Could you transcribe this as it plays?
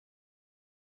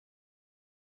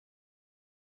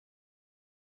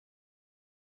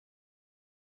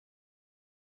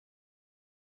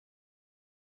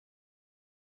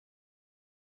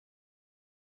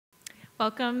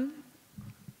Welcome.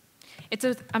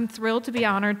 I'm thrilled to be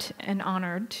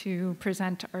honored to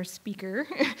present our speaker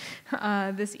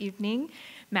this evening,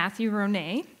 Matthew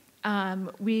Ronay.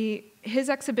 His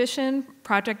exhibition,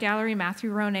 Project Gallery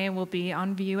Matthew Ronay, will be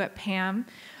on view at PAMM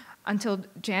until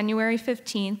January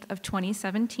 15th of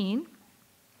 2017.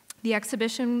 The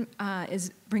exhibition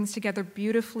brings together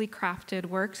beautifully crafted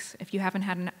works. If you haven't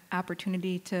had an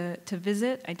opportunity to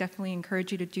visit, I definitely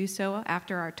encourage you to do so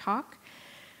after our talk.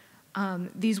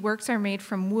 These works are made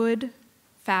from wood,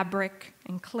 fabric,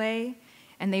 and clay,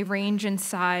 and they range in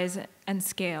size and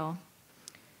scale.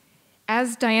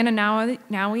 As Diana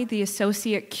Nowie, the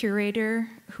associate curator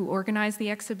who organized the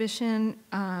exhibition,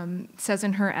 says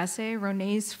in her essay,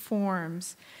 Ronay's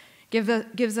forms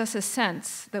gives us a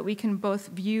sense that we can both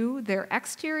view their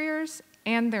exteriors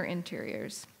and their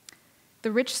interiors.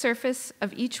 The rich surface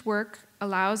of each work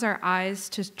allows our eyes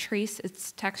to trace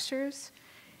its textures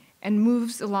and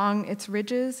moves along its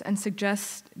ridges and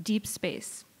suggests deep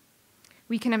space.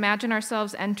 We can imagine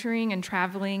ourselves entering and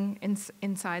traveling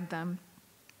inside them.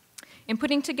 In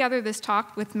putting together this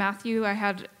talk with Matthew, I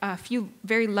had a few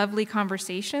very lovely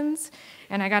conversations,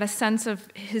 and I got a sense of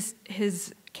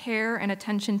his care and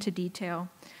attention to detail.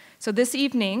 So this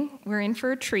evening, we're in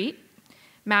for a treat.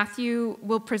 Matthew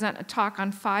will present a talk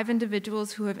on 5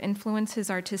 individuals who have influenced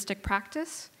his artistic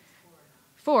practice.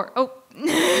 4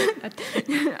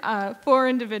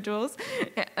 individuals,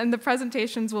 and the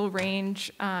presentations will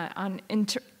range on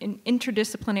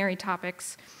interdisciplinary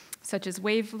topics such as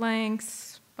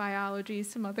wavelengths, biology,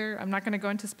 some other, I'm not going to go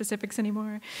into specifics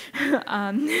anymore,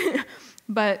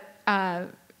 but I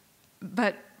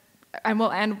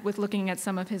will end with looking at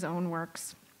some of his own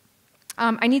works.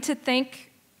 I need to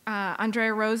thank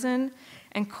Andrea Rosen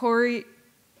and Corey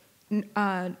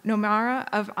Nomara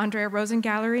of Andrea Rosen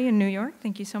Gallery in New York.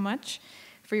 Thank you so much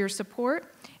for your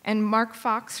support. And Mark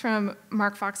Fox from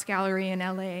Mark Fox Gallery in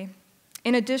LA.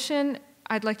 In addition,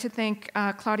 I'd like to thank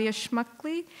Claudia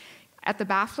Schmuckley at the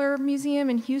Baffler Museum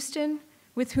in Houston,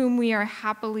 with whom we are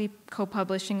happily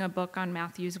co-publishing a book on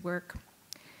Matthew's work.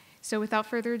 So without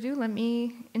further ado, let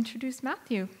me introduce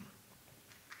Matthew.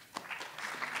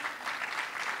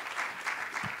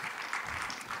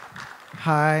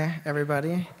 Hi,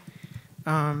 everybody.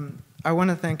 I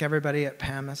want to thank everybody at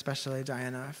PAMM, especially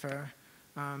Diana, for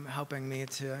helping me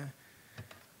to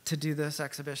do this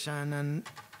exhibition,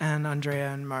 and Andrea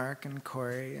and Mark and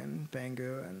Corey and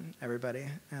Bangu and everybody,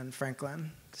 and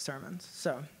Franklin Sermons.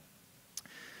 So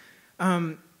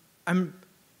I'm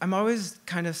always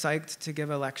kind of psyched to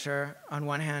give a lecture on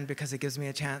one hand because it gives me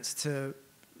a chance to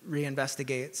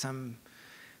reinvestigate some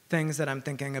things that I'm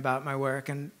thinking about my work.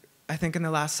 And I think in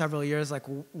the last several years, like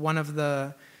one of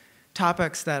the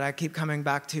topics that I keep coming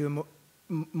back to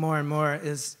more and more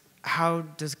is how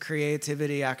does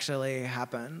creativity actually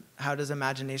happen? How does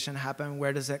imagination happen?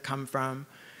 Where does it come from?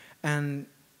 And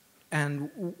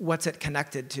what's it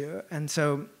connected to? And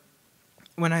so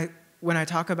when I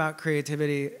talk about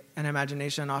creativity and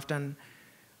imagination, often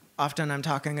I'm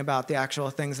talking about the actual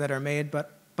things that are made,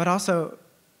 but also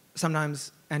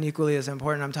sometimes, and equally as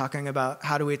important, I'm talking about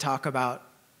how do we talk about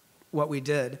what we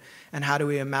did, and how do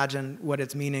we imagine what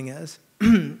its meaning is.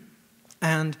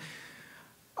 And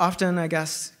often, I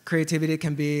guess, creativity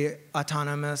can be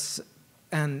autonomous,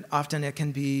 and often it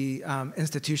can be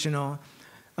institutional.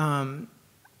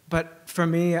 But for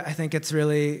me, I think it's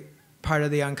really part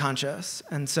of the unconscious.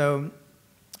 And so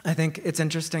I think it's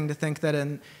interesting to think that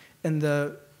in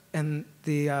the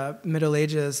Middle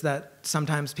Ages that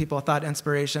sometimes people thought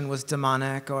inspiration was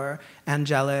demonic or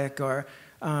angelic, or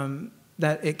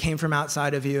that it came from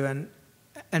outside of you,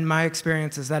 and my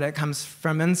experience is that it comes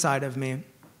from inside of me.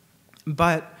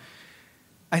 But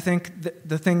I think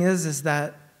the thing is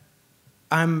that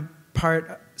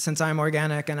since I'm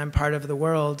organic and I'm part of the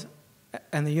world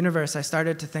and the universe, I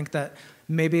started to think that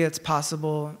maybe it's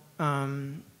possible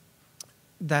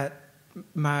that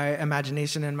my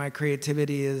imagination and my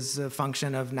creativity is a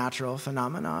function of natural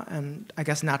phenomena. And I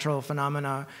guess natural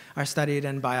phenomena are studied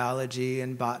in biology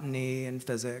and botany and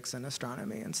physics and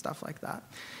astronomy and stuff like that.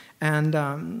 And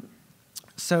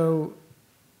so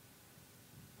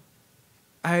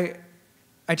I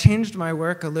changed my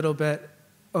work a little bit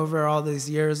over all these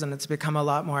years, and it's become a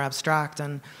lot more abstract.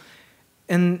 And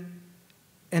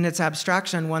in its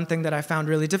abstraction, one thing that I found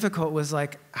really difficult was,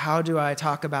 like, how do I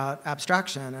talk about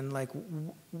abstraction? And, like,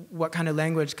 what kind of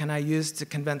language can I use to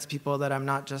convince people that I'm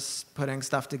not just putting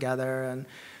stuff together and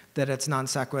that it's non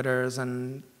sequiturs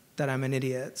and that I'm an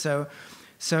idiot? So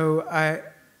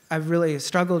I've really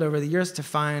struggled over the years to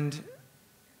find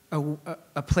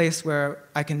a place where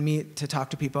I can meet to talk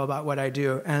to people about what I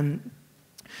do. And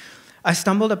I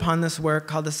stumbled upon this work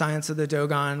called The Science of the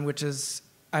Dogon, which is,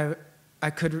 I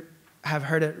could have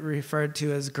heard it referred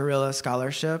to as guerrilla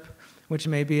scholarship, which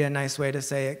may be a nice way to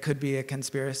say it could be a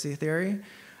conspiracy theory.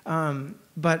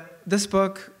 But this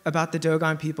book about the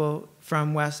Dogon people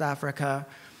from West Africa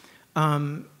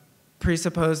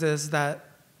presupposes that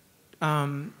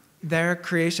their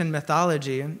creation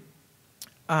mythology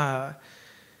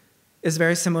is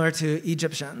very similar to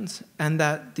Egyptians, and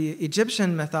that the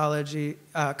Egyptian mythology,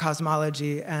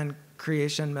 cosmology, and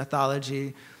creation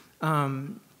mythology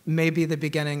may be the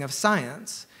beginning of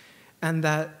science, and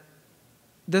that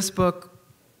this book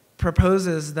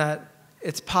proposes that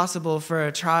it's possible for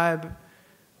a tribe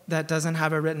that doesn't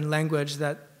have a written language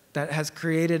that has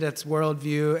created its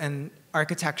worldview and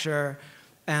architecture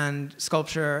and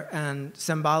sculpture and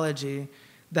symbology,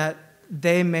 that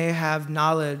they may have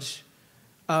knowledge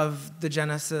of the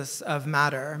genesis of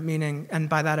matter, meaning, and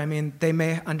by that I mean they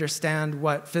may understand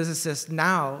what physicists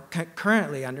now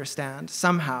currently understand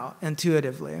somehow,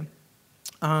 intuitively.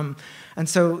 And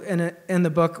so in the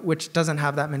book, which doesn't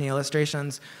have that many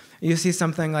illustrations, you see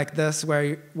something like this,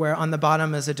 where on the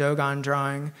bottom is a Dogon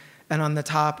drawing, and on the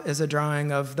top is a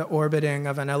drawing of the orbiting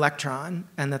of an electron,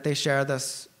 and that they share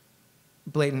this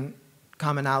blatant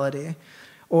commonality.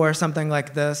 Or something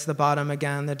like this, the bottom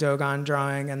again, the Dogon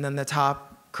drawing, and then the top,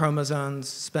 chromosomes,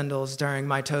 spindles during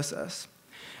mitosis.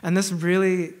 And this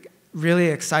really, really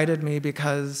excited me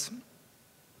because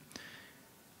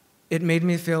it made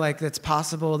me feel like it's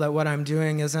possible that what I'm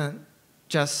doing isn't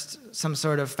just some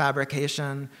sort of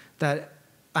fabrication, that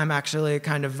I'm actually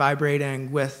kind of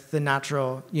vibrating with the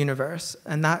natural universe.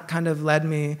 And that kind of led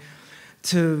me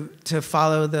to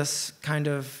follow this kind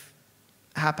of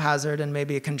haphazard and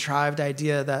maybe a contrived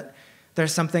idea that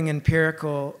there's something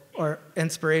empirical or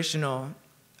inspirational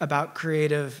about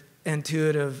creative,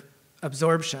 intuitive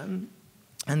absorption.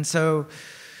 And so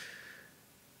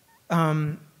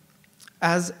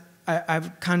as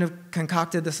I've kind of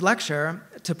concocted this lecture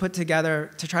to put together,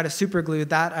 to try to superglue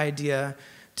that idea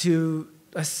to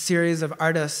a series of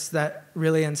artists that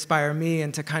really inspire me,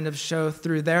 and to kind of show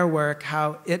through their work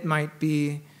how it might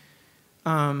be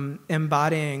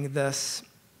embodying this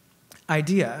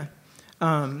idea.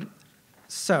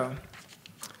 So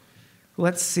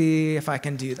let's see if I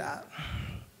can do that.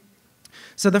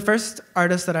 So the first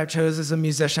artist that I chose is a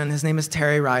musician. His name is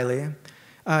Terry Riley.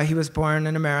 He was born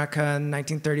in America in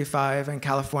 1935 in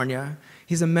California.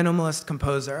 He's a minimalist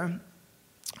composer.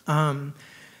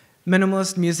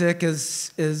 Minimalist music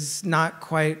is not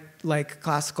quite like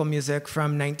classical music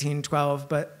from 1912,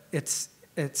 but it's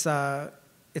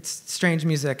strange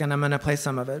music, and I'm going to play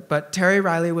some of it. But Terry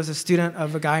Riley was a student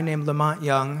of a guy named Lamont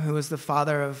Young, who was the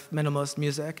father of minimalist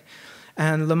music.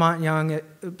 And Lamont Young,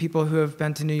 people who have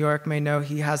been to New York may know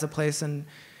he has a place in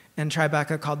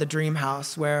Tribeca called the Dream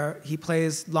House, where he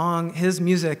plays his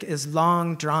music is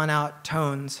long, drawn-out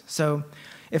tones. So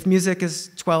if music is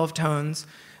 12 tones,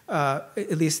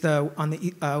 at least on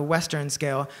the Western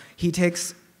scale, he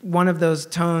takes one of those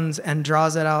tones and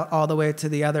draws it out all the way to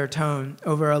the other tone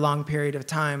over a long period of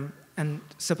time, and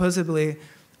supposedly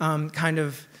kind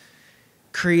of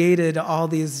created all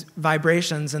these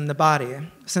vibrations in the body.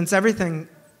 Since everything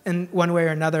in one way or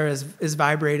another is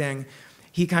vibrating,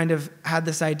 he kind of had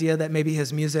this idea that maybe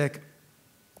his music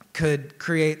could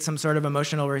create some sort of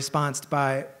emotional response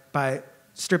by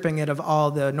stripping it of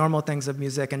all the normal things of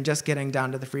music and just getting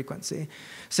down to the frequency.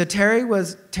 So Terry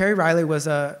Riley was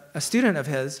a student of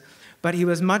his, but he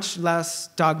was much less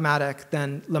dogmatic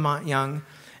than Lamont Young,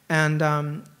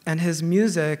 and his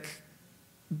music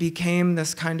became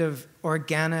this kind of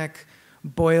organic,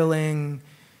 boiling,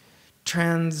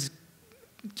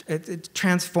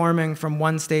 transforming from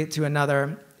one state to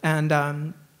another. And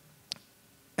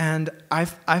I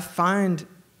find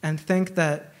and think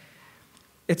that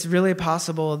it's really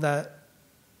possible that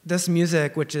this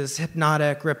music, which is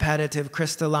hypnotic, repetitive,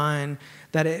 crystalline,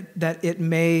 that it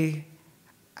may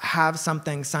have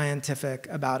something scientific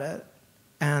about it.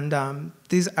 And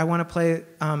I want to play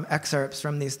excerpts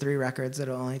from these 3 records.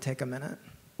 It'll only take a minute.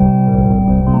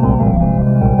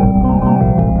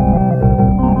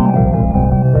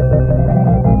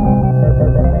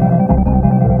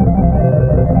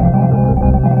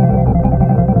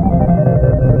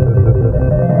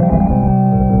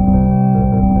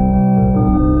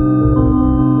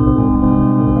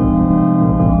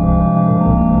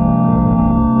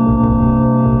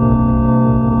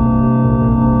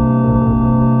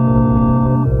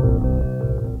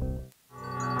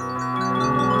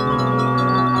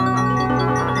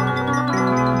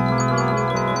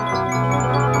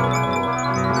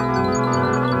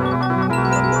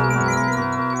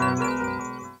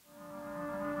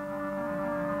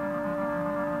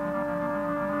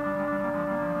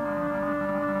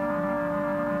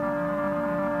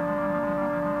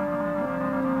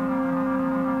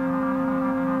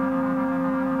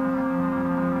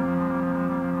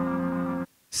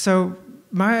 So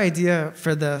my idea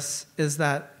for this is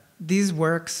that these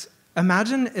works,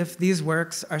 imagine if these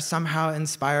works are somehow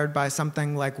inspired by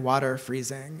something like water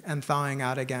freezing and thawing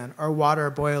out again, or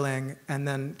water boiling and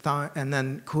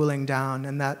then cooling down,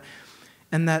 and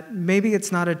that maybe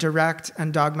it's not a direct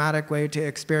and dogmatic way to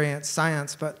experience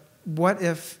science, but what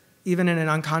if, even in an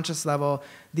unconscious level,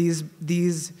 these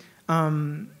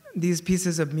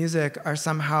pieces of music are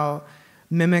somehow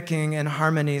mimicking in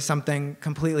harmony something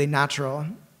completely natural.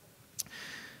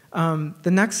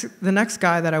 The next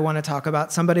guy that I want to talk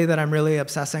about, somebody that I'm really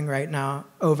obsessing right now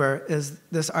over, is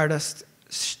this artist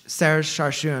Serge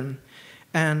Charchoun,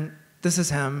 and this is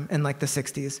him in like the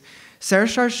 60s.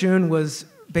 Serge Charchoun was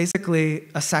basically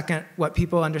what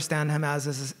people understand him as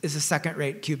is a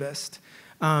second-rate cubist.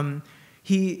 But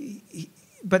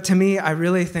to me, I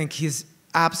really think he's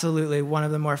absolutely one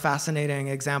of the more fascinating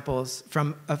examples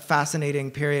from a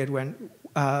fascinating period when,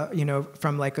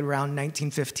 from like around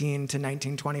 1915 to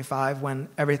 1925, when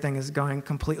everything is going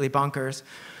completely bonkers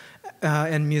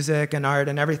in music and art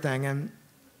and everything. And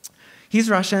he's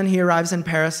Russian. He arrives in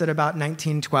Paris at about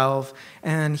 1912,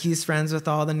 and he's friends with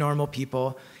all the normal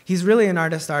people. He's really an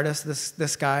artist,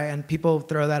 this guy, and people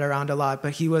throw that around a lot,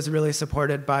 but he was really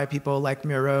supported by people like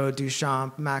Miro,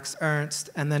 Duchamp, Max Ernst,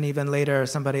 and then even later,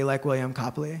 somebody like William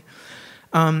Copley.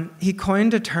 He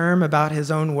coined a term about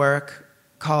his own work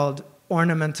called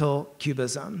ornamental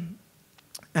cubism.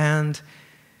 And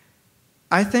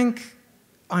I think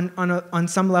on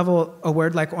some level, a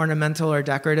word like ornamental or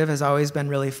decorative has always been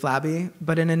really flabby,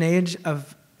 but in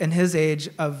his age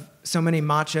of so many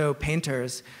macho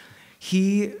painters,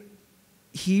 he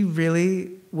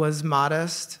really was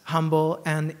modest, humble,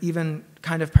 and even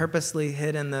kind of purposely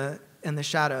hid in the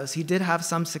shadows. He did have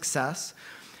some success,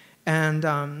 and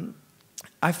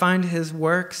I find his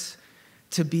works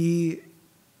to be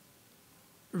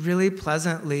really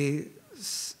pleasantly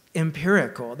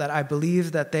empirical, that I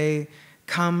believe that they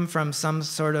come from some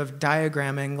sort of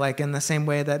diagramming, like in the same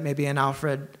way that maybe an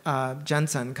Alfred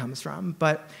Jensen comes from.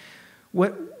 But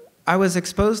what I was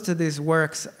exposed to these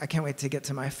works. I can't wait to get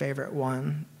to my favorite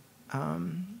one.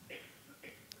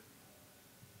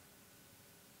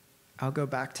 I'll go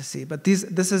back to see. But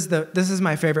this is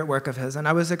my favorite work of his, and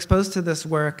I was exposed to this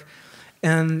work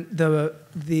in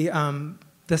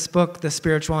this book, The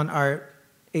Spiritual and Art,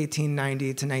 1890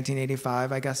 to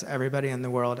 1985. I guess everybody in the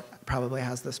world probably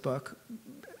has this book,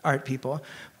 art people.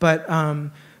 But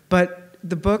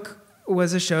the book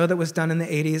was a show that was done in the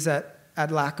 80s at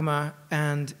LACMA,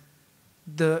 and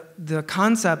the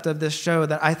concept of this show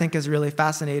that I think is really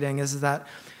fascinating is that,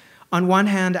 on one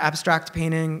hand, abstract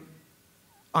painting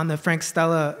on the Frank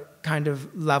Stella kind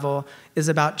of level is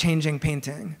about changing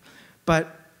painting,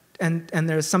 and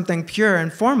there's something pure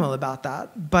and formal about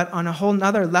that. But on a whole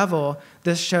nother level,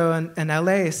 this show in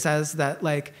LA says that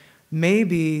like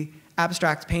maybe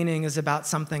abstract painting is about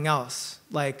something else,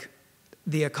 like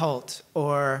the occult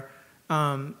or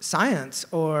science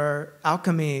or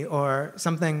alchemy or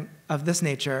something of this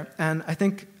nature. And I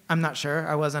think, I'm not sure,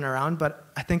 I wasn't around, but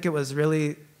I think it was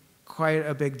really quite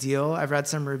a big deal. I've read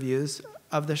some reviews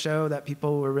of the show that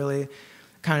people were really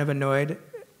kind of annoyed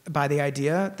by the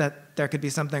idea that there could be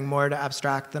something more to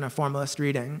abstract than a formalist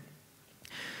reading.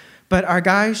 But our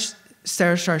guy,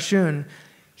 Serge Charchoun,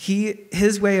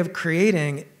 his way of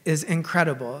creating is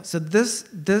incredible. So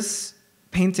this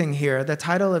painting here, the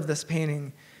title of this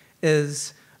painting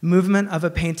is Movement of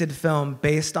a Painted Film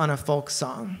Based on a Folk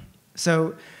Song.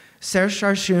 So Serge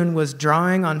Charchoun was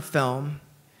drawing on film,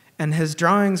 and his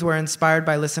drawings were inspired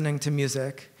by listening to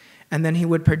music, and then he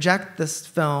would project this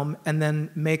film and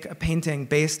then make a painting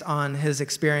based on his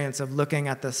experience of looking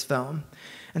at this film.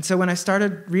 And so when I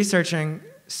started researching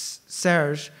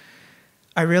Serge,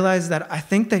 I realized that I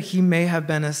think that he may have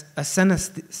been a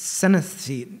synesthete,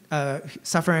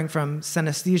 suffering from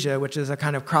synesthesia, which is a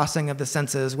kind of crossing of the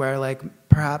senses where, like,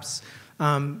 perhaps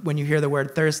when you hear the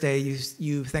word Thursday,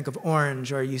 you think of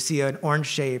orange, or you see an orange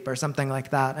shape or something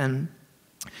like that. And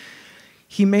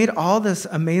he made all this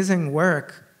amazing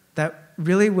work that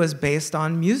really was based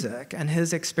on music and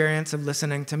his experience of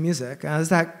listening to music. Is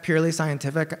that purely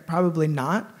scientific? Probably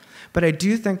not. But I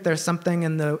do think there's something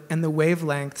in the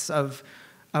wavelengths of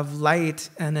light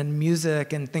and in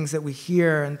music and things that we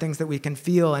hear and things that we can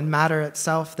feel and matter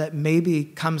itself that maybe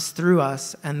comes through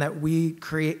us, and that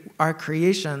our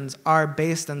creations are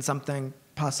based on something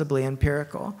possibly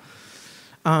empirical.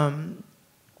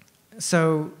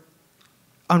 So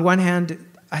on one hand,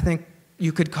 I think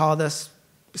you could call this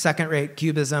second-rate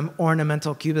cubism,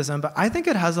 ornamental cubism, but I think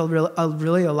it has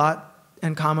really a lot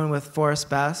in common with Forrest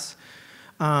Bess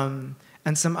and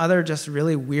some other just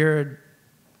really weird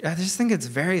I just think it's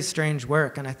very strange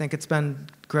work, and I think it's been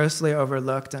grossly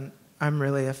overlooked, and I'm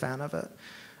really a fan of it.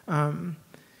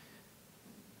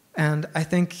 And I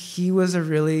think he was a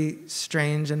really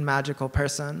strange and magical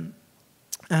person.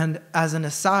 And as an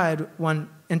aside, one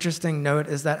interesting note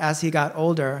is that as he got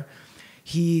older,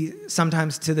 he,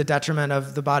 sometimes to the detriment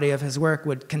of the body of his work,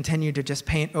 would continue to just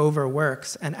paint over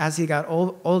works. And as he got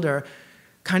older,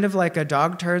 kind of like a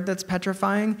dog turd that's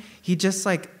petrifying, he just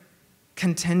like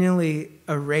continually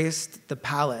erased the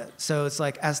palette. So it's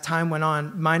like as time went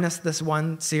on, minus this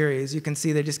one series, you can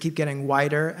see they just keep getting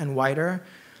wider and wider,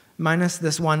 minus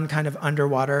this one kind of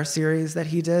underwater series that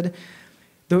he did,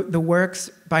 the works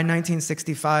by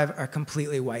 1965 are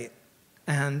completely white.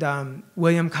 And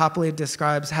William Copley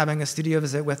describes having a studio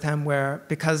visit with him where,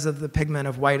 because of the pigment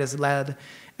of white as lead,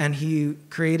 and he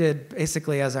created,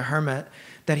 basically as a hermit,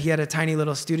 that he had a tiny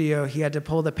little studio. He had to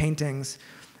pull the paintings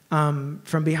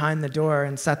from behind the door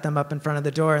and set them up in front of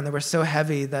the door, and they were so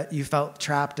heavy that you felt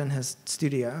trapped in his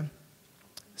studio.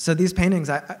 So these paintings,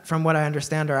 from what I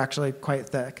understand, are actually quite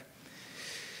thick.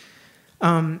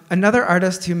 Another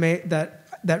artist who made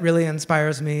that really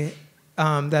inspires me,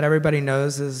 that everybody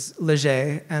knows, is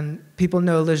Leger, and people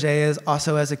know Leger is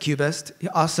also as a cubist. He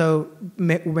also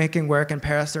making work in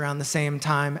Paris around the same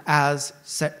time as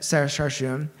Serge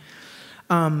Charchoun,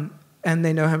 and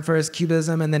they know him for his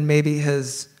cubism and then maybe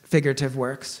his figurative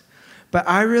works. But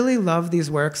I really love these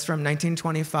works from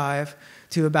 1925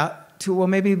 to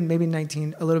maybe a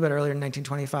little bit earlier,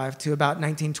 1925 to about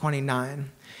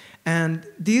 1929. And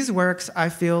these works, I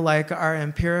feel like, are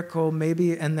empirical,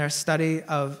 maybe in their study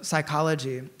of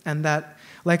psychology, and that,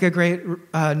 like a great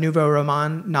Nouveau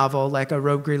Roman novel, like a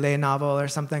Robbe Grillet novel or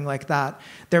something like that,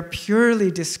 they're purely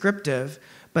descriptive,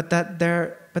 but that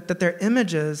their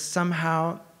images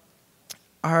somehow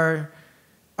they're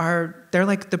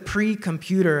like the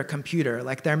pre-computer computer,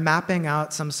 like they're mapping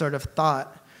out some sort of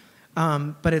thought,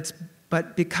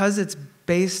 but because it's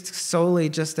based solely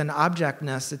just in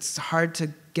objectness, it's hard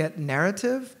to get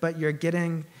narrative, but you're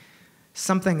getting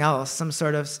something else, some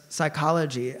sort of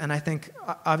psychology. And I think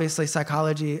obviously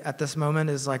psychology at this moment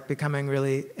is like becoming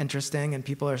really interesting, and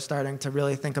people are starting to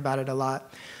really think about it a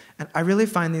lot. And I really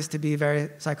find these to be very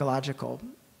psychological.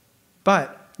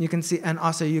 But you can see, and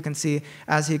also you can see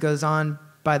as he goes on,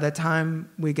 by the time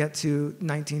we get to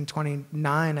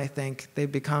 1929, I think they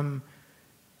become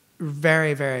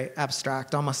very, very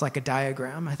abstract, almost like a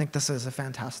diagram. I think this is a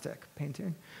fantastic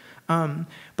painting.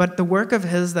 But the work of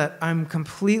his that I'm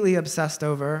completely obsessed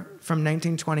over from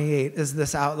 1928 is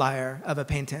this outlier of a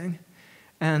painting.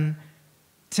 And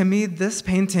to me, this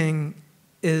painting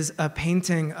is a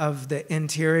painting of the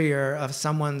interior of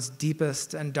someone's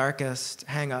deepest and darkest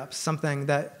hang-ups, something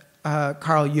that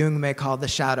Carl Jung may call the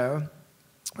shadow,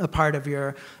 a part of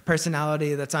your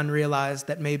personality that's unrealized,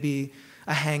 that may be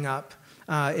a hang-up.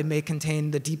 It may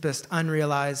contain the deepest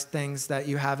unrealized things that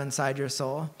you have inside your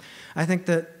soul. I think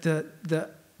that the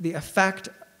effect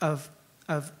of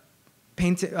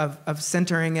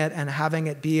centering it and having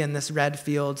it be in this red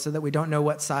field so that we don't know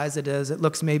what size it is, it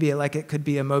looks maybe like it could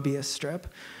be a Mobius strip.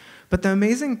 But the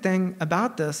amazing thing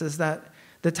about this is that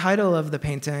the title of the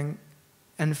painting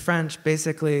in French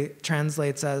basically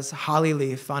translates as holly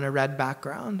leaf on a red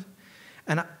background.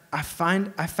 And I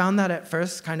found that at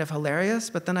first kind of hilarious,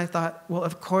 but then I thought, well,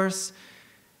 of course,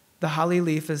 the holly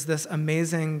leaf is this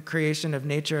amazing creation of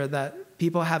nature that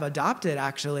people have adopted,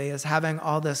 actually, as having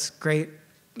all this great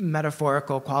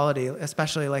metaphorical quality,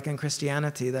 especially like in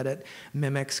Christianity, that it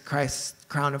mimics Christ's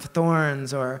crown of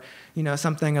thorns or,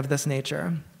 something of this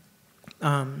nature.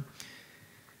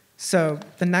 So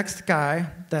the next guy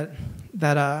that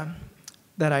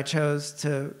I chose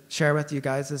to share with you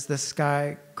guys is this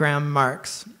guy, Graham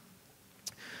Marx.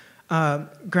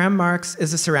 Graham Marx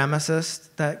is a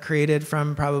ceramicist that created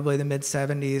from probably the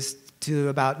mid-70s to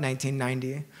about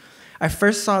 1990. I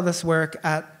first saw this work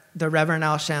at the Reverend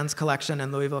Al Shan's collection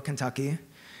in Louisville, Kentucky,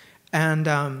 and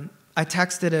I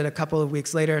texted it a couple of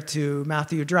weeks later to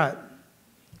Matthew Drutt,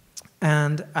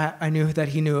 and I knew that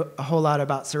he knew a whole lot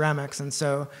about ceramics, and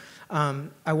so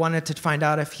I wanted to find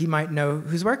out if he might know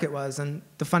whose work it was. And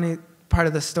the funny part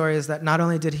of the story is that not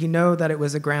only did he know that it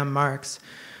was a Graham Marx,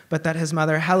 but that his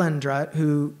mother, Helen Drutt,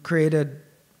 who created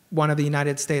one of the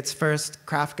United States' first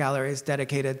craft galleries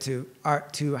dedicated to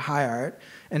high art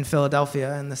in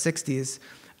Philadelphia in the 60s,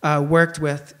 worked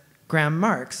with Graham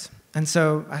Marx. And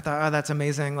so I thought, oh, that's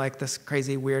amazing, like this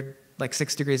crazy, weird, like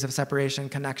 6 degrees of separation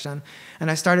connection.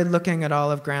 And I started looking at all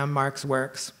of Graham Marx's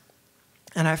works.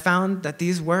 And I found that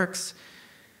these works,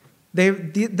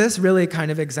 this really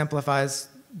kind of exemplifies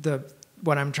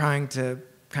what I'm trying to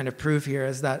kind of prove here,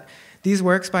 is that these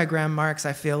works by Graham Marx,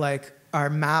 I feel like, are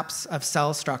maps of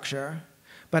cell structure,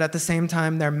 but at the same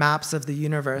time, they're maps of the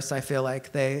universe. I feel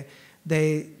like they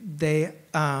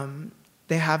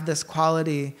have this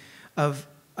quality of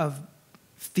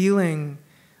feeling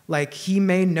like he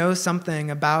may know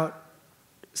something about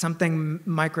something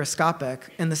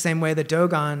microscopic in the same way the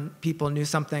Dogon people knew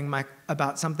something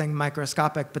about something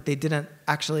microscopic, but they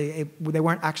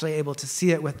weren't actually able to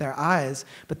see it with their eyes,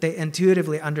 but they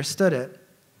intuitively understood it.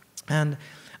 And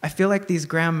I feel like these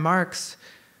Graham Marx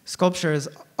sculptures,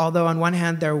 although on one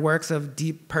hand they're works of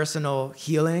deep personal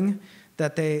healing,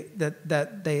 that they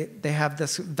have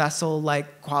this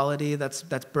vessel-like quality that's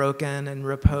broken and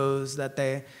repose, that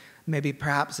they maybe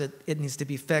perhaps it needs to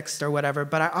be fixed or whatever.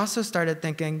 But I also started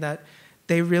thinking that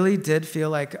they really did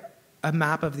feel like a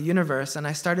map of the universe. And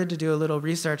I started to do a little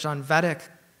research on Vedic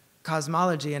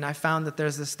cosmology, and I found that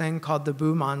there's this thing called the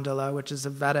Bhu Mandala, which is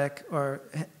a Vedic or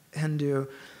Hindu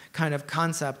kind of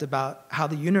concept about how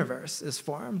the universe is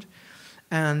formed.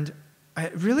 And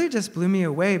it really just blew me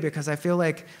away, because I feel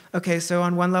like, okay, so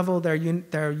on one level they're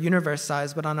universe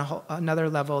size, but on another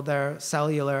level they're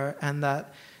cellular, and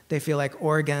that they feel like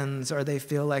organs, or they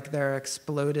feel like they're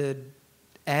exploded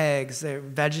eggs, they're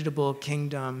vegetable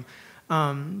kingdom,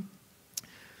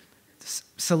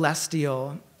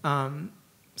 celestial.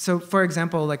 So for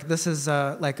example, like this is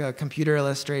like a computer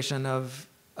illustration of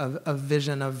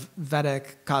vision of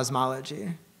Vedic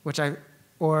cosmology, I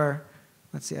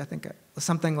think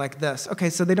something like this. Okay,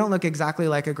 so they don't look exactly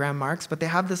like a Graham Marx, but they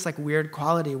have this like weird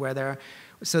quality where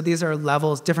so these are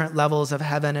different levels of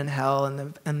heaven and hell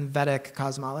in Vedic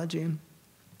cosmology.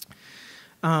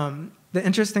 The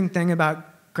interesting thing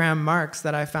about Graham Marx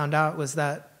that I found out was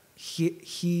that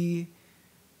he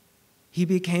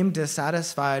became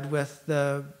dissatisfied with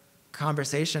the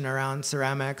conversation around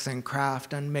ceramics and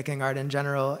craft and making art in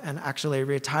general, and actually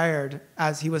retired,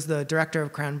 as he was the director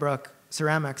of Cranbrook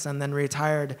Ceramics, and then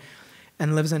retired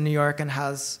and lives in New York and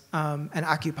has an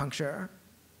acupuncture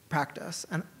practice.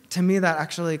 And to me, that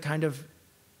actually kind of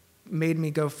made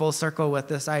me go full circle with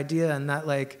this idea, and that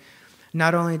like,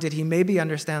 not only did he maybe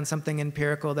understand something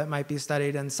empirical that might be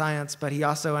studied in science, but he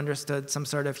also understood some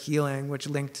sort of healing, which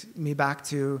linked me back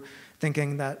to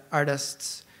thinking that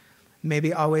artists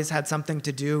maybe always had something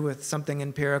to do with something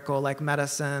empirical like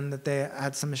medicine, that they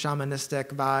had some shamanistic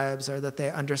vibes, or that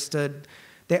they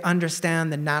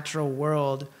understand the natural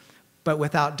world, but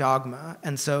without dogma.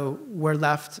 And so we're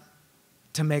left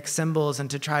to make symbols and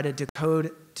to try to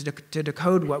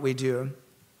decode what we do.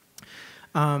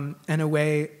 In a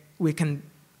way, we can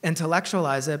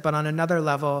intellectualize it, but on another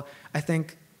level, I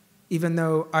think even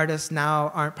though artists now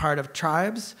aren't part of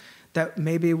tribes, that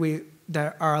maybe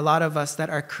there are a lot of us that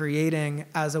are creating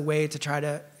as a way to try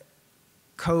to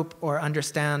cope or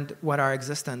understand what our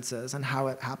existence is and how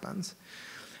it happens.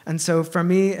 And so for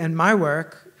me, in my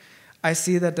work, I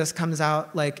see that this comes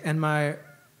out like in my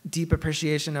deep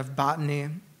appreciation of botany,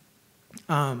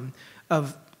 of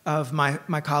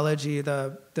mycology,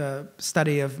 the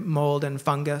study of mold and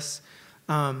fungus.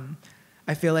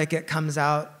 I feel like it comes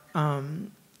out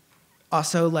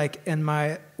also like in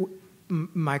my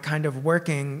kind of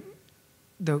working.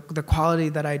 The quality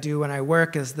that I do when I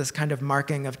work is this kind of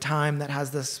marking of time that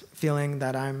has this feeling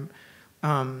that I'm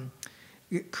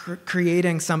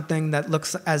creating something that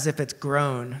looks as if it's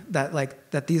grown,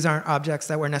 that these aren't objects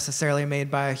that were necessarily made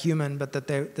by a human, but that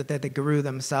they grew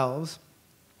themselves.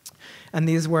 And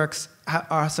these works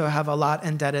also have a lot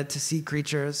indebted to sea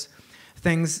creatures,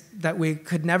 things that we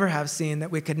could never have seen, that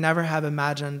we could never have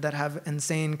imagined, that have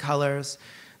insane colors,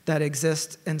 that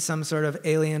exist in some sort of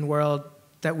alien world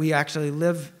that we actually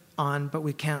live on, but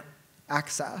we can't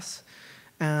access.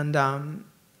 And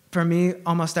for me,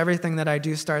 almost everything that I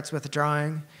do starts with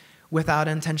drawing, without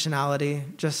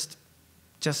intentionality, just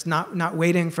not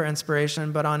waiting for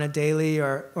inspiration, but on a daily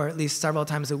or at least several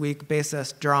times a week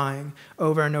basis, drawing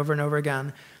over and over and over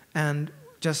again. And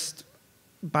just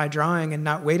by drawing and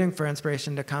not waiting for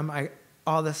inspiration to come,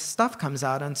 all this stuff comes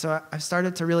out. And so I've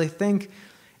started to really think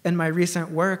in my recent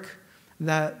work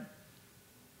that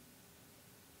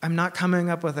I'm not coming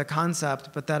up with a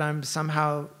concept, but that I'm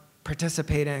somehow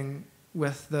participating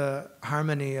with the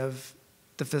harmony of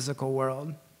the physical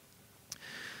world.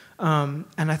 And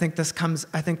I think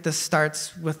this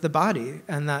starts with the body,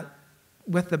 and that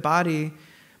with the body,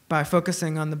 by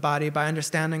focusing on the body, by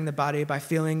understanding the body, by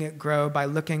feeling it grow, by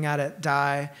looking at it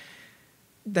die,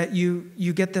 that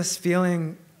you get this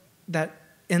feeling that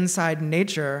inside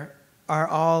nature are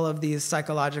all of these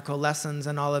psychological lessons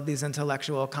and all of these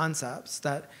intellectual concepts,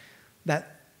 that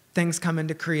things come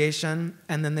into creation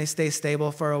and then they stay stable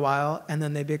for a while and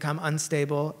then they become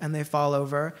unstable and they fall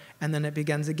over and then it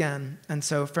begins again. And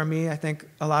so for me, I think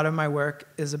a lot of my work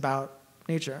is about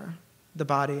nature, the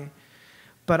body.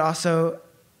 But also,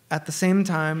 at the same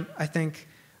time, I think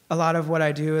a lot of what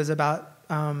I do is about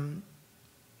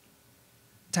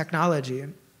technology.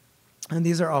 And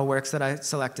these are all works that I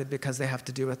selected because they have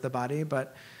to do with the body, but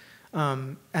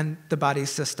and the body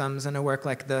systems in a work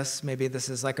like this, maybe this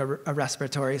is like a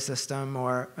respiratory system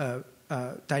or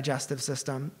a digestive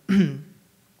system.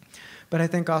 But I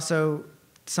think also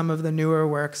some of the newer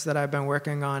works that I've been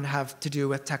working on have to do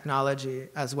with technology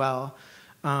as well.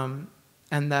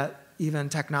 And that even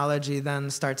technology then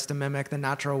starts to mimic the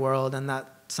natural world, and that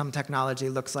some technology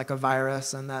looks like a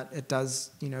virus and that it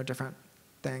does, different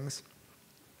things.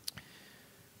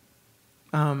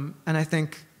 And I think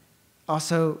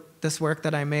also this work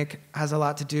that I make has a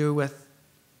lot to do with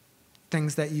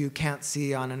things that you can't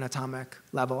see on an atomic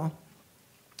level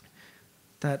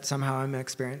that somehow I'm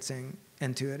experiencing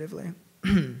intuitively.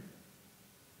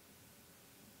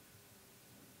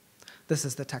 This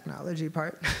is the technology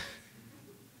part.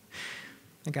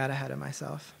 I got ahead of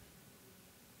myself.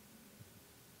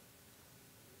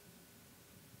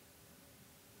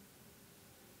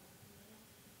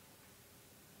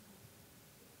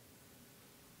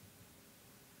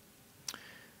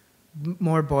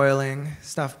 More boiling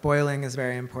stuff. Boiling is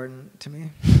very important to me.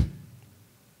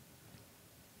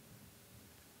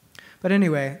 But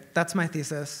anyway, that's my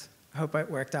thesis. I hope it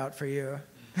worked out for you.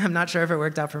 I'm not sure if it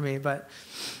worked out for me, but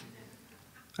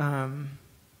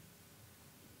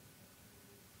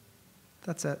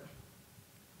that's it.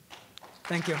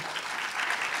 Thank you.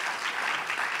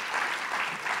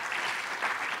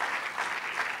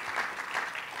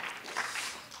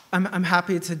 I'm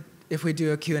happy to, if we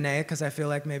do a Q&A, because I feel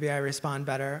like maybe I respond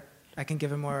better. I can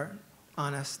give a more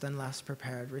honest and less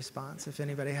prepared response if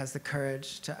anybody has the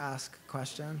courage to ask a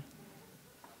question.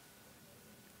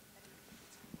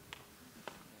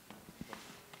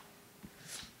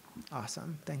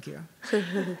 Awesome, thank you.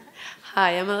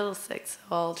 Hi, I'm a little sick, so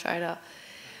I'll try to.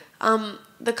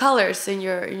 The colors in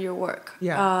your work,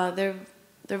 yeah,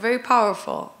 they're very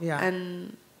powerful, yeah,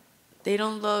 and they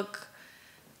don't look.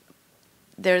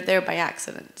 They're there by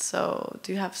accident. So,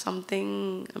 do you have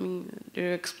something? I mean,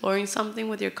 you're exploring something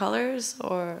with your colors,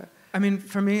 or? I mean,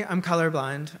 for me, I'm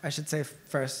colorblind. I should say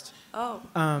first. Oh.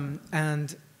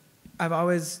 And I've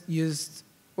always used,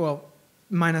 well,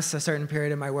 minus a certain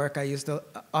period in my work,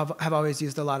 have always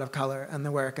used a lot of color in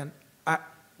the work. And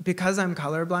because I'm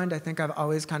colorblind, I think I've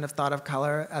always kind of thought of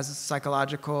color as a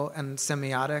psychological and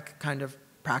semiotic kind of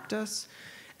practice,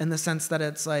 in the sense that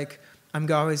it's like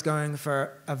I'm always going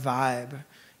for a vibe,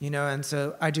 and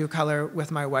so I do color with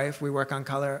my wife. We work on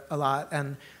color a lot,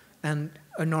 and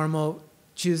a normal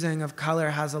choosing of color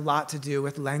has a lot to do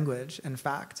with language, in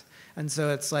fact. And so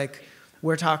it's like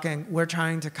we're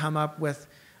trying to come up with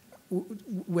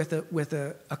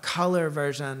a color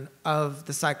version of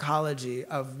the psychology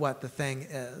of what the thing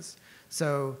is.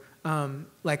 So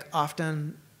like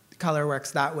often color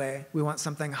works that way. We want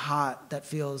something hot that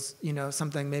feels,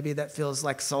 something maybe that feels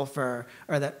like sulfur,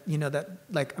 or that, that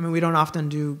like, I mean, we don't often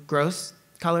do gross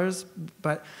colors,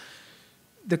 but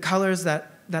the colors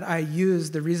that I use,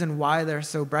 the reason why they're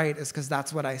so bright is because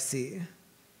that's what I see.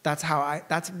 That's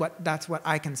what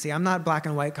I can see. I'm not black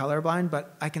and white colorblind,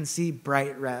 but I can see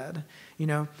bright red,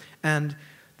 And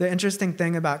the interesting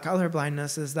thing about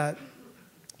colorblindness is that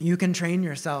you can train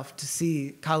yourself to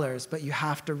see colors, but you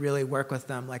have to really work with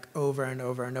them like over and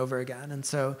over and over again. And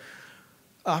so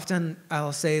often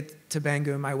I'll say to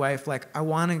Bangu, my wife, like, I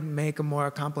want to make a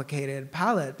more complicated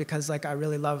palette because like I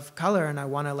really love color and I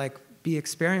want to like be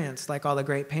experienced like all the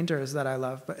great painters that I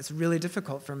love, but it's really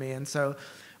difficult for me. And so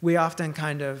we often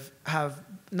kind of have,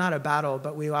 not a battle,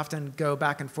 but we often go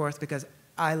back and forth because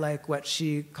I like what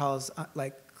she calls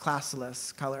like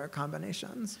classless color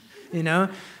combinations.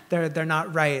 They're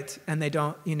not right, and they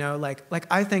don't, like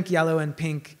I think yellow and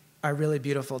pink are really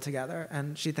beautiful together,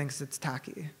 and she thinks it's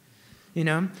tacky,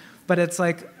 But it's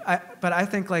like, I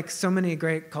think like so many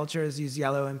great cultures use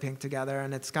yellow and pink together,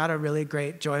 and it's got a really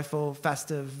great, joyful,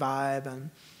 festive vibe,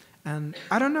 and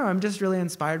I don't know, I'm just really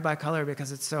inspired by color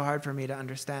because it's so hard for me to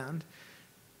understand.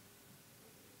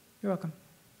 You're welcome.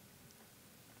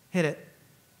 Hit it.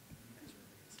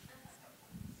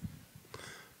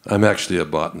 I'm actually a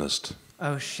botanist.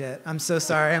 Oh shit, I'm so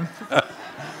sorry.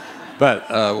 But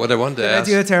what I wanted to ask...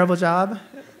 Did I do a terrible job?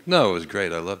 No, it was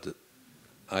great. I loved it.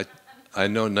 I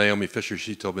know Naomi Fisher.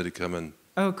 She told me to come and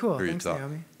cool. hear you Thanks, talk.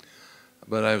 Naomi.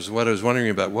 But what I was wondering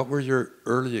about, what were your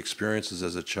early experiences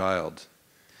as a child?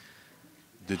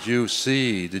 Did you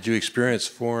experience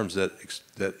forms that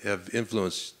have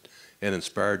influenced and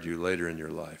inspired you later in your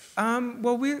life?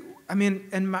 Well,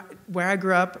 where I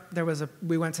grew up,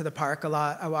 we went to the park a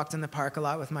lot. I walked in the park a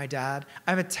lot with my dad.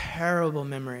 I have a terrible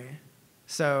memory.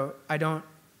 So I don't,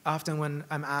 often when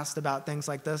I'm asked about things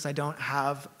like this, I don't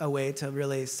have a way to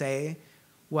really say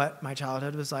what my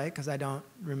childhood was like because I don't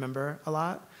remember a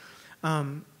lot.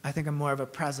 I think I'm more of a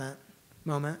present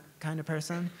moment kind of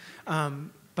person.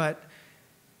 But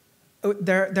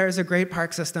there's a great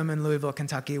park system in Louisville,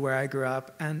 Kentucky, where I grew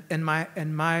up, and in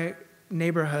my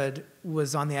neighborhood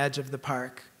was on the edge of the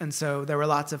park, and so there were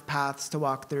lots of paths to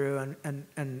walk through,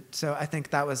 and so I think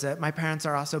that was it. My parents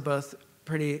are also both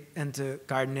pretty into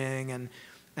gardening,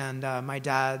 and my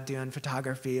dad doing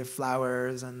photography of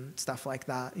flowers and stuff like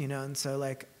that, and so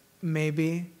like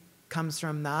maybe comes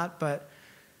from that, but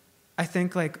I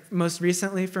think like most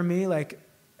recently for me, like,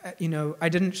 I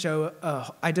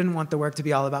didn't want the work to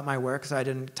be all about my work, so I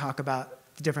didn't talk about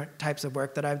the different types of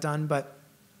work that I've done. But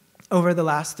over the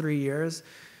last 3 years,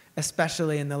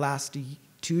 especially in the last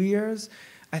 2 years,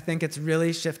 I think it's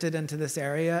really shifted into this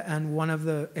area. And one of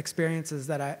the experiences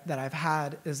that I've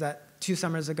had is that 2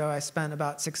 summers ago, I spent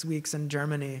about 6 weeks in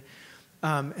Germany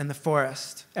in the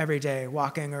forest every day,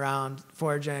 walking around,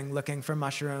 foraging, looking for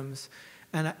mushrooms.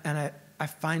 And I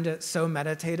find it so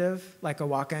meditative, like a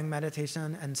walking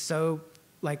meditation, and so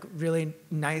like really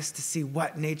nice to see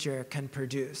what nature can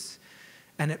produce.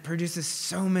 And it produces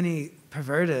so many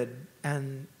perverted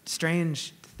and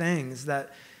strange things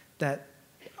that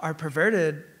are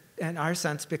perverted in our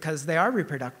sense because they are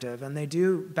reproductive and they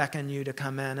do beckon you to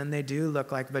come in and they do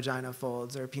look like vagina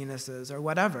folds or penises or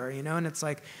whatever, and it's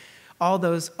like all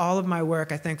of my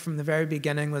work, I think from the very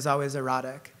beginning was always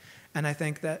erotic. And I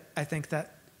think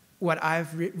that what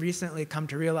I've recently come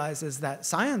to realize is that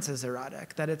science is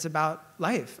erotic, that it's about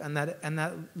life, and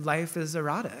that life is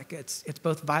erotic. It's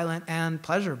both violent and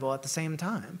pleasurable at the same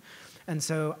time. And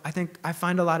so I think I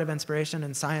find a lot of inspiration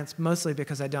in science, mostly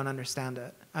because I don't understand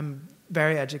it. I'm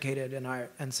very educated in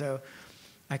art, and so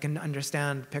I can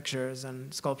understand pictures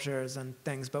and sculptures and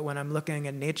things, but when I'm looking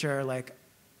at nature, like,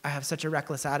 I have such a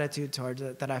reckless attitude towards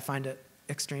it that I find it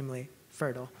extremely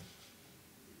fertile.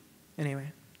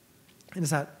 Anyway,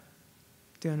 is that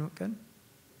doing good?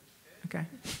 Okay.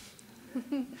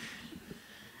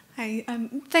 Hi.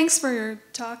 Thanks for your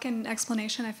talk and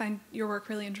explanation. I find your work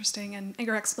really interesting and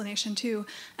your explanation too.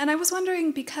 And I was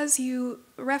wondering, because you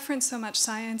reference so much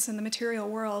science in the material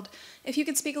world, if you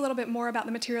could speak a little bit more about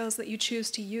the materials that you choose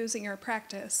to use in your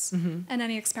practice and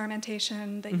any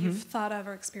experimentation that you've thought of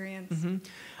or experienced.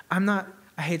 I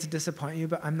hate to disappoint you,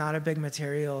 but I'm not a big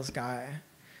materials guy.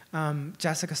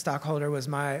 Jessica Stockholder was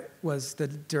the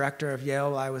director of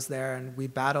Yale while I was there, and we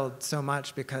battled so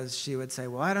much because she would say,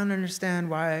 well, I don't understand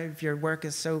why your work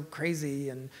is so crazy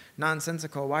and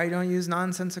nonsensical. Why you don't use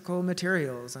nonsensical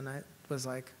materials? And I was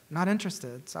like, not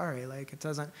interested, sorry. Like, it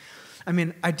doesn't,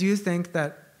 I do think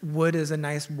that wood is a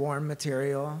nice warm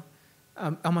material.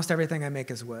 Almost everything I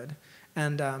make is wood.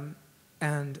 And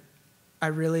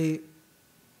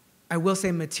I will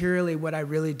say materially what I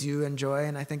really do enjoy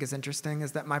and I think is interesting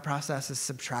is that my process is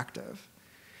subtractive.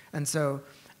 And so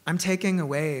I'm taking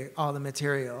away all the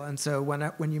material. And so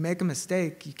when you make a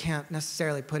mistake, you can't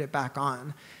necessarily put it back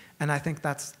on. And I think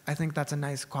that's a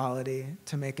nice quality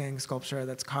to making sculpture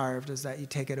that's carved, is that you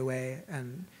take it away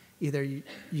and either you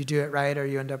do it right or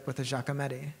you end up with a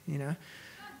Giacometti,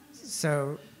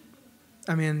 So,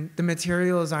 the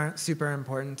materials aren't super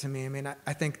important to me.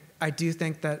 I do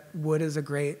think that wood is a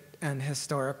great and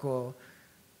historical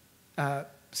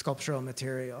sculptural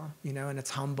material, and it's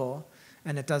humble,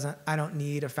 and I don't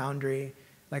need a foundry.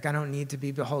 Like, I don't need to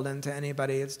be beholden to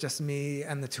anybody. It's just me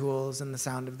and the tools and the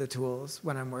sound of the tools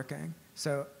when I'm working.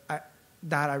 So I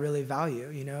really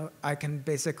value, I can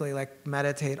basically like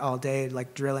meditate all day,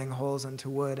 like drilling holes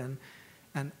into wood,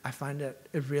 and I find it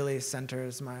really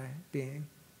centers my being.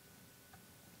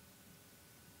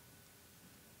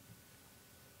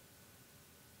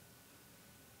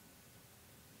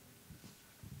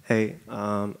 Hey,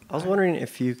 I was wondering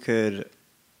if you could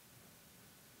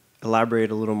elaborate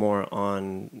a little more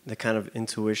on the kind of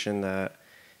intuition that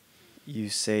you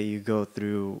say you go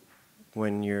through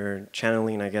when you're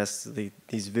channeling, I guess,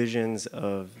 these visions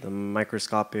of the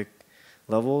microscopic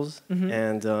levels,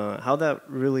 and how that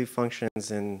really functions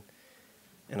in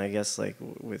I guess, like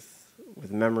with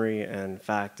memory and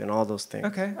fact and all those things.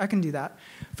 Okay, I can do that.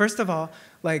 First of all,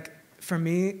 like, for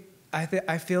me,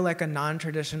 I feel like a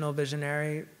non-traditional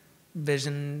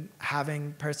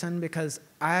vision-having person because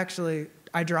I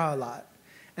draw a lot.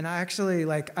 And I've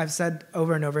said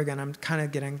over and over again, I'm kind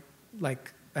of getting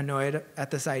like annoyed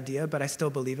at this idea, but I still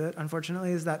believe it,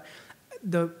 unfortunately, is that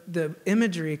the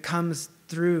imagery comes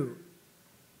through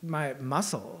my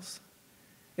muscles.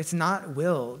 It's not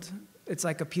willed. It's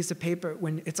like a piece of paper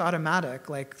when it's automatic,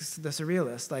 like the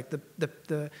surrealist. Like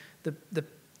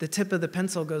the tip of the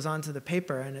pencil goes onto the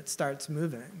paper and it starts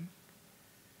moving.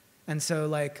 And so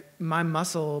like my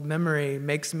muscle memory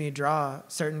makes me draw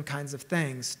certain kinds of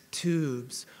things: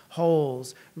 tubes,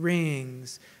 holes,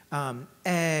 rings,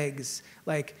 eggs.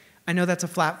 Like I know that's a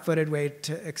flat-footed way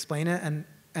to explain it,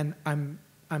 and I'm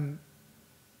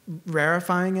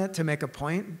rarefying it to make a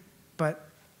point, but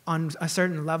on a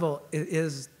certain level, it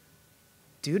is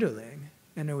doodling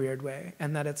in a weird way.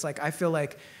 And that it's like, I feel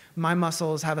like my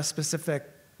muscles have a specific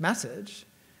message,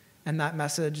 and that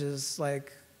message is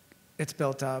like, it's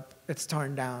built up, it's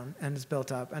torn down, and it's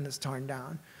built up, and it's torn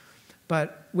down.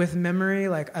 But with memory,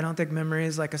 like, I don't think memory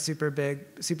is like a super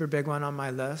big one on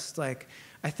my list. Like,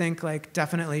 I think like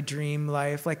definitely dream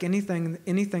life, like anything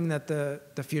that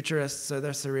the futurists or the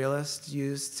surrealists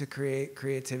use to create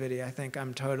creativity, I think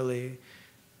I'm totally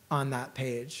on that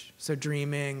page. So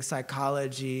dreaming,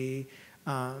 psychology,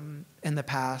 in the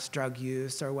past, drug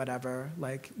use or whatever,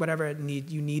 like whatever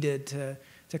you needed to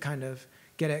kind of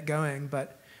get it going.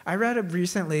 But I read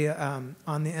recently on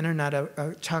the internet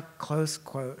a Chuck Close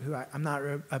quote, who I'm not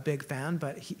a big fan,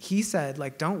 but he said,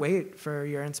 like, don't wait for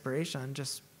your inspiration,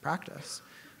 just practice.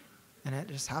 And it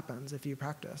just happens if you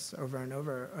practice over and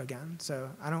over again. So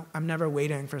I'm never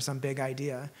waiting for some big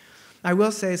idea. I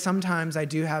will say sometimes I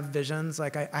do have visions.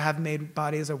 Like I have made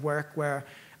bodies of work where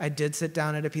I did sit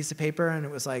down at a piece of paper and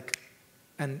it was like,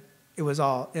 and it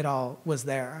all was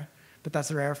there. But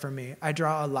that's rare for me. I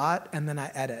draw a lot and then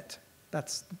I edit.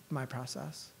 That's my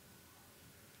process.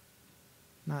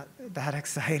 Not that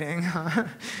exciting, huh?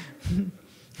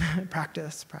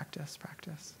 Practice.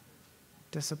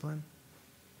 Discipline.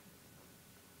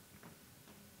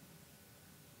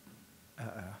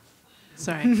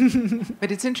 Sorry.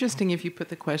 But it's interesting if you put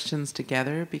the questions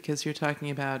together, because you're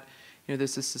talking about,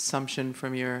 there's this assumption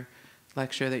from your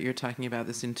lecture that you're talking about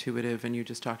this intuitive, and you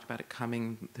just talked about it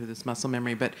coming through this muscle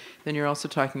memory, but then you're also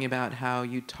talking about how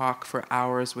you talk for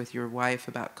hours with your wife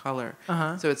about color.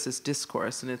 Uh-huh. So it's this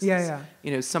discourse, and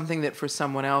it's something that for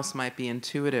someone else might be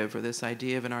intuitive, or this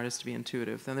idea of an artist to be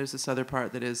intuitive. Then there's this other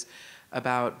part that is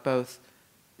about both.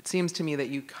 It seems to me that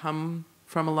you come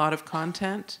from a lot of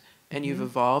content, and you've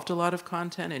evolved a lot of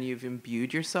content, and you've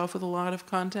imbued yourself with a lot of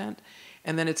content.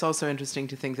 And then it's also interesting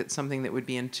to think that something that would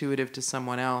be intuitive to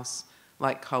someone else,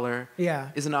 like color,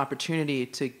 is an opportunity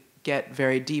to get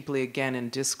very deeply again in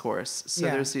discourse. So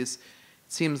there's these, it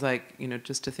seems like,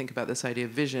 just to think about this idea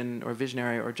of vision or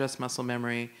visionary or just muscle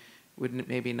memory would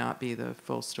maybe not be the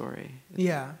full story.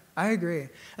 Yeah, I agree.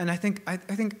 And I think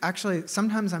actually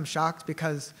sometimes I'm shocked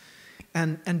because,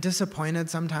 and disappointed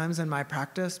sometimes in my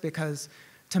practice, because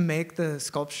to make the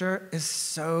sculpture is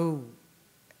so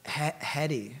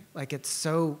heady, like it's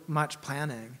so much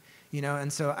planning,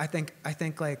 and so I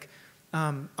think like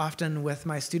often with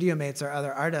my studio mates or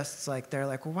other artists, like they're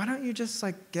like, well, why don't you just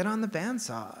like get on the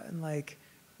bandsaw and like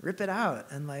rip it out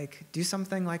and like do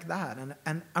something like that,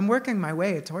 and I'm working my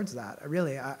way towards that. I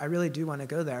really do want to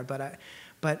go there, but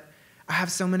I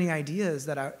have so many ideas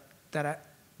that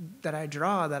I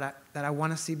draw that I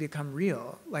want to see become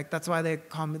real. Like that's why they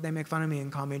make fun of me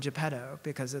and call me Geppetto,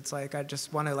 because it's like I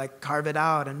just want to like carve it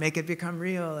out and make it become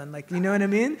real, and like, you know what I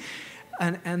mean?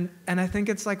 And I think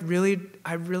it's like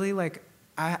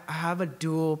I have a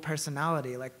dual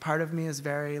personality. Like part of me is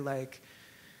very like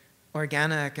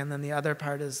organic, and then the other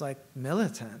part is like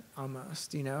militant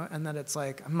almost, and that it's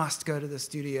like I must go to the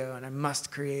studio and I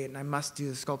must create and I must do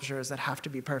the sculptures that have to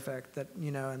be perfect, that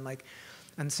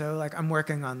and so like I'm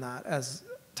working on that, as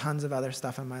tons of other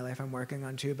stuff in my life I'm working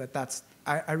on too. But that's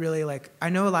I really like, I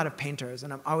know a lot of painters,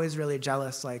 and I'm always really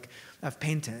jealous like of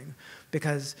painting,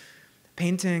 because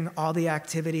painting, all the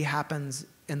activity happens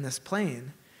in this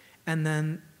plane, and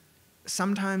then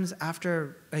sometimes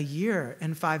after a year,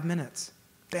 in 5 minutes,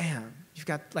 bam, you've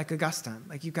got like Augustine,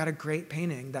 like you've got a great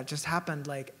painting that just happened.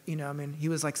 Like, he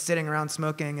was like sitting around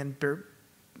smoking and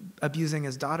abusing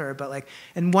his daughter, but like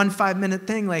in 1 5-minute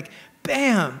thing, like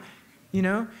bam,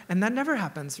 and that never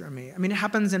happens for me. I mean, it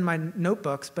happens in my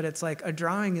notebooks, but it's like a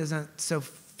drawing isn't so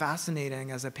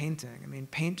fascinating as a painting. I mean,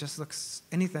 paint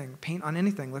on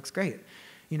anything looks great,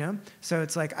 So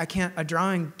it's like a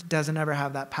drawing doesn't ever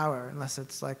have that power unless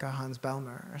it's like a Hans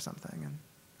Bellmer or something, and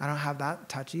I don't have that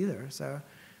touch either. So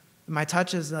my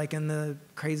touch is like in the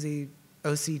crazy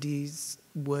OCD's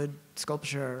wood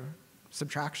sculpture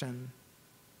subtraction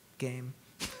game.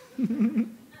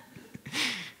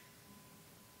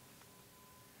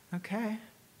 Okay,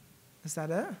 is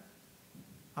that it?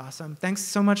 Awesome. Thanks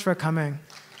so much for coming.